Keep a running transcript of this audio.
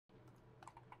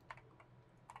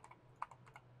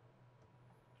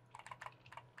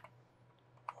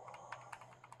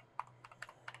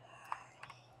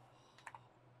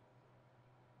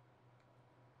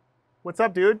What's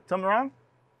up, dude? Something wrong?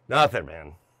 Nothing,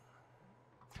 man.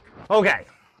 Okay,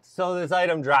 so this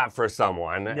item dropped for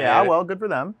someone. Yeah, well, good for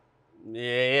them.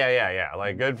 Yeah.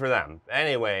 Like, good for them.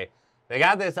 Anyway, they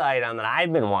got this item that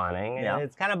I've been wanting, and Yeah.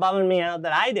 it's kind of bumming me out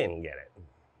that I didn't get it.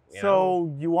 You know?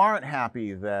 So you aren't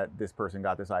happy that this person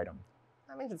got this item?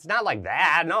 I mean, it's not like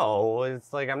that. No,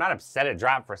 it's like I'm not upset it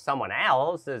dropped for someone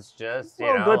else. It's just, you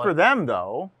Well, know. good for them,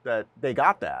 though, that they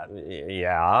got that.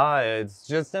 Yeah, it's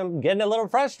just I'm getting a little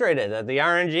frustrated that the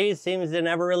RNG seems to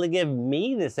never really give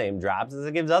me the same drops as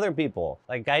it gives other people.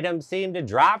 Like, items seem to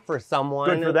drop for someone.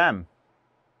 Good for them.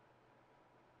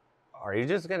 Are you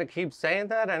just going to keep saying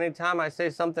that anytime I say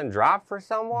something dropped for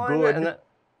someone? Good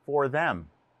for them.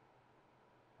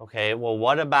 Okay, well,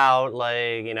 what about,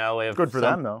 like, you know, if... Good for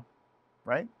them, though,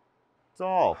 right? It's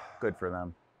all good for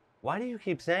them. Why do you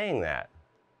keep saying that?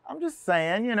 I'm just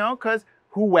saying, you know, because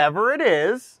whoever it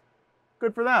is,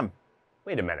 good for them.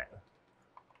 Wait a minute.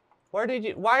 Why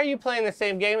are you playing the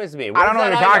same game as me? I don't know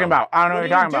what you're talking about. I don't know what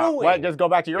you're talking about. doing? What? Just go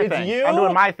back to your It's thing. you? I'm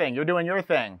doing my thing. You're doing your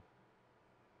thing.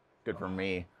 Good for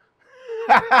me.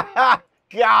 Got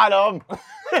him.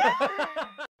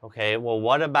 Okay, well,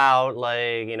 what about,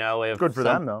 like, you know, if... Good for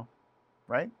them, though,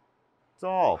 right? It's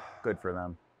all good for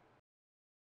them.